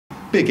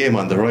Big game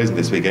on the horizon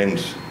this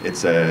weekend.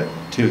 It's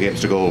 2 games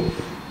to go.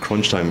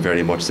 Crunch time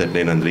very much setting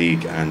in on the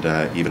league, and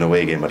even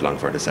away game at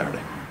Longford this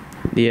Saturday.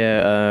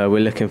 Yeah, we're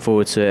looking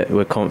forward to it.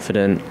 We're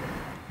confident.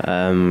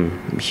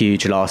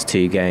 Huge last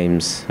 2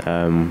 games.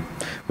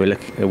 We're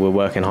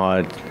working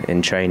hard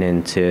in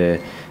training to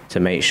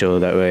make sure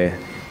that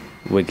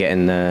we're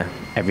getting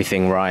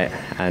everything right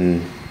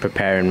and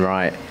preparing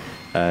right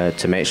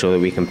to make sure that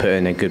we can put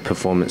in a good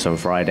performance on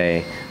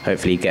Friday.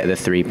 Hopefully get the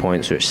 3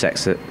 points, which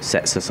sets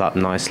us up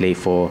nicely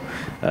for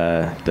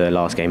the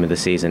last game of the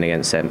season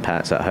against St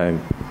Pat's at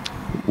home.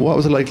 What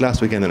was it like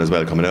last weekend then as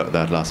well, coming out of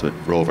that loss with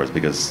Rovers?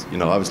 Because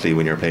obviously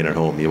when you're playing at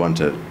home, you want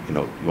to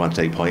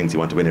take points, you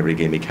want to win every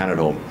game you can at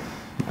home.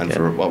 And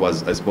for what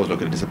was, I suppose,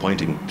 a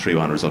disappointing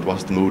 3-1 result,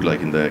 what's the mood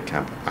like in the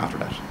camp after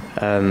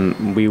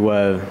that? We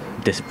were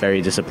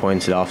very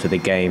disappointed after the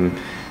game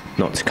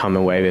not to come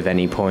away with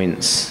any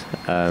points,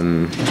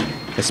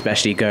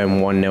 especially going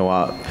 1-0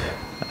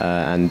 up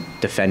and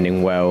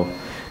defending well.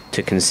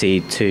 To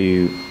concede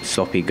 2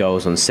 sloppy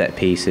goals on set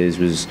pieces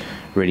was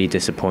really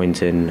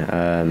disappointing,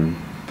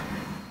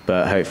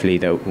 but hopefully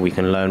that we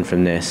can learn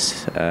from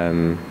this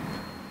and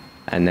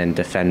then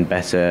defend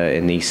better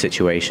in these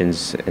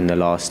situations in the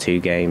last 2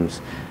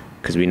 games,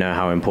 because we know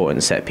how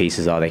important set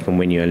pieces are. They can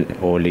win you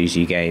or lose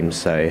you games,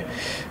 so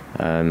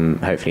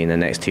hopefully in the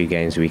next 2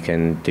 games we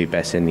can do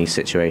better in these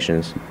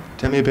situations.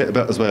 Tell me a bit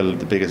about as well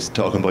the biggest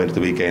talking point of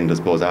the weekend, I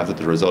suppose, after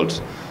the result,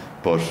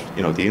 but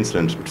the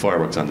incident with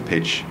fireworks on the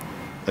pitch.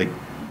 Like,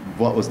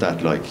 what was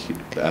that like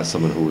as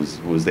someone who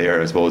was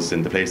there, I suppose,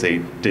 in the place they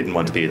didn't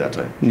want to be at that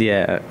time?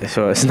 Yeah,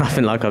 so it's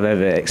nothing like I've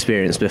ever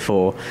experienced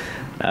before.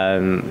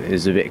 It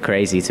was a bit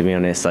crazy, to be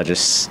honest. You're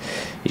just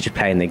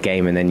playing the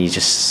game and then you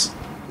just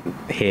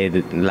hear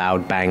the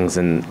loud bangs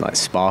and like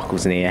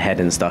sparkles near your head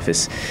and stuff.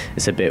 It's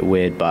a bit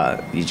weird,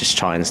 but you just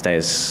try and stay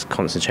as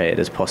concentrated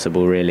as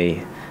possible,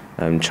 really.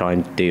 Try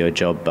and do your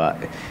job, but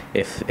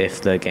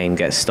if the game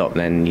gets stopped,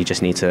 then you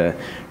just need to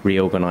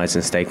reorganise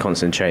and stay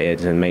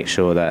concentrated and make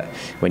sure that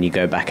when you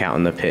go back out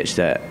on the pitch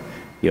that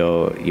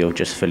you're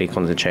just fully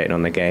concentrated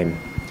on the game.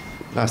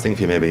 Last thing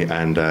for you maybe,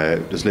 and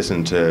just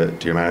listening to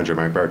your manager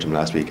Mark Bertram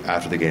last week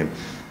after the game,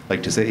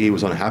 like, to say he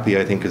was unhappy,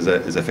 I think is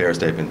a fair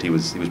statement. He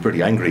was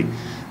pretty angry,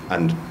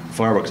 and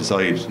fireworks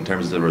aside, in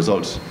terms of the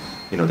result,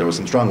 there were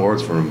some strong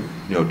words from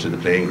him, to the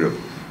playing group.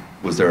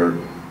 Was there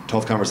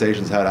tough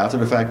conversations had after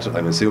the fact?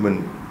 I'm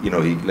assuming he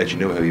let you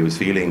know how he was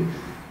feeling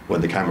when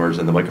the cameras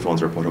and the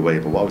microphones were put away,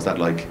 but what was that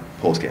like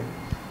post game?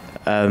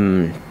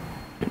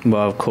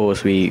 Well, of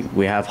course we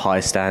have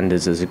high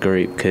standards as a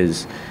group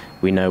because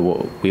we know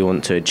what we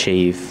want to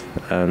achieve.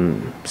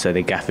 So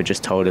the gaffer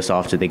just told us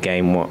after the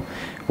game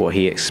what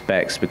he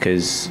expects,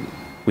 because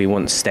we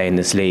want to stay in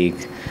this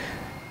league.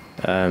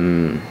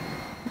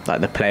 Like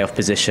the playoff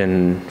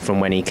position from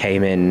when he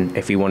came in,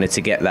 if we wanted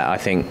to get that, I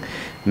think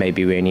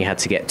maybe we only had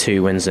to get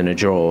 2 wins and a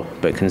draw.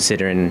 But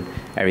considering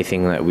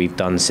everything that we've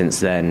done since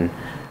then,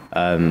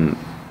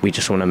 we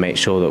just want to make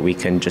sure that we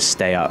can just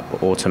stay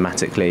up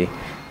automatically,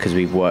 because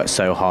we've worked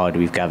so hard,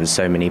 we've gathered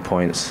so many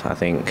points. I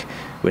think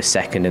we're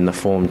second in the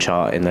form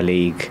chart in the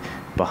league,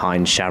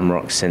 behind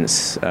Shamrock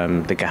since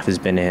the gaffer's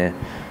been here.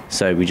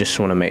 So we just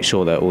want to make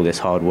sure that all this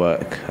hard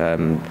work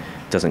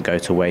doesn't go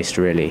to waste,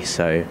 really.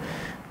 So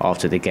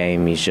after the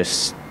game, he's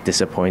just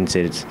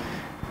disappointed.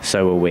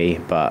 So are we,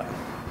 but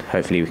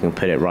hopefully we can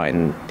put it right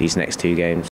in these next 2 games.